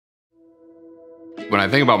When I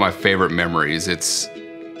think about my favorite memories,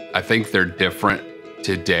 I think they're different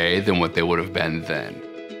today than what they would have been then.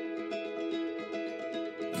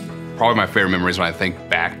 Probably my favorite memories when I think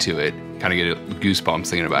back to it, kind of get goosebumps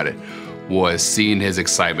thinking about it, was seeing his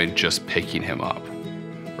excitement just picking him up,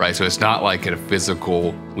 right? So it's not like at a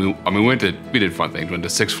physical, we did fun things, we went to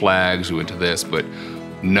Six Flags, we went to this, but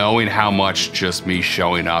knowing how much just me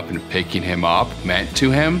showing up and picking him up meant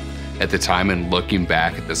to him at the time and looking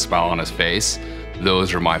back at the smile on his face,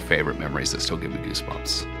 those are my favorite memories that still give me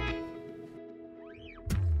goosebumps.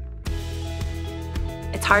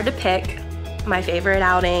 It's hard to pick my favorite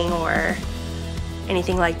outing or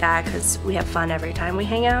anything like that because we have fun every time we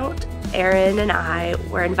hang out. Aaron and I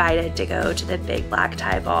were invited to go to the Big Black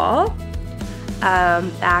Tie Ball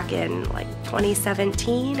back in like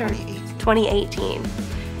 2017 or 2018.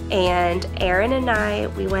 And Aaron and I,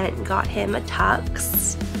 we went and got him a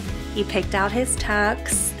tux. He picked out his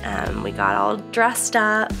tux. We got all dressed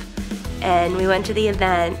up and we went to the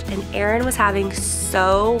event, and Aaron was having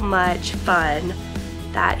so much fun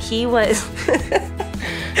that he was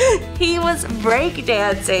he was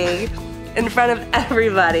breakdancing in front of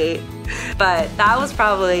everybody. But that was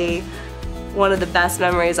probably one of the best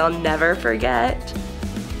memories I'll never forget.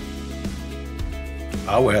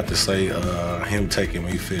 I would have to say him taking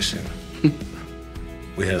me fishing.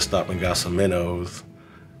 We had stopped and got some minnows,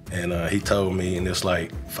 and he told me, and it's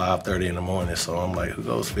like 5:30 in the morning, so I'm like, who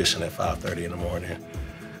goes fishing at 5:30 in the morning?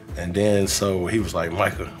 And then so he was like,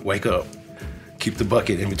 Michael, wake up. Keep the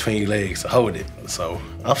bucket in between your legs, hold it. So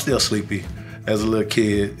I'm still sleepy as a little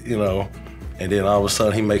kid, you know, and then all of a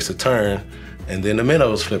sudden he makes a turn, and then the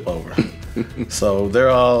minnows flip over. So they're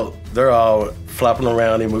all flopping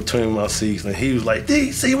around in between my seats, and he was like,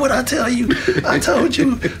 D, see what I tell you? I told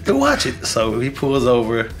you to watch it. So he pulls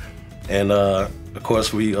over, and of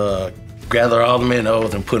course we gather all the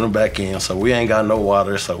minnows and put them back in. So we ain't got no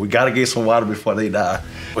water, so we gotta get some water before they die.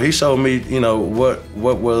 Well, he showed me, you know, what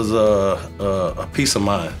was a peace of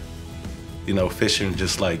mind. You know, fishing,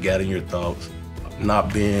 just like gathering your thoughts,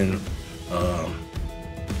 not being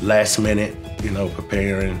last minute, you know,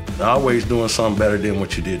 preparing, always doing something better than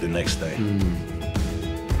what you did the next day.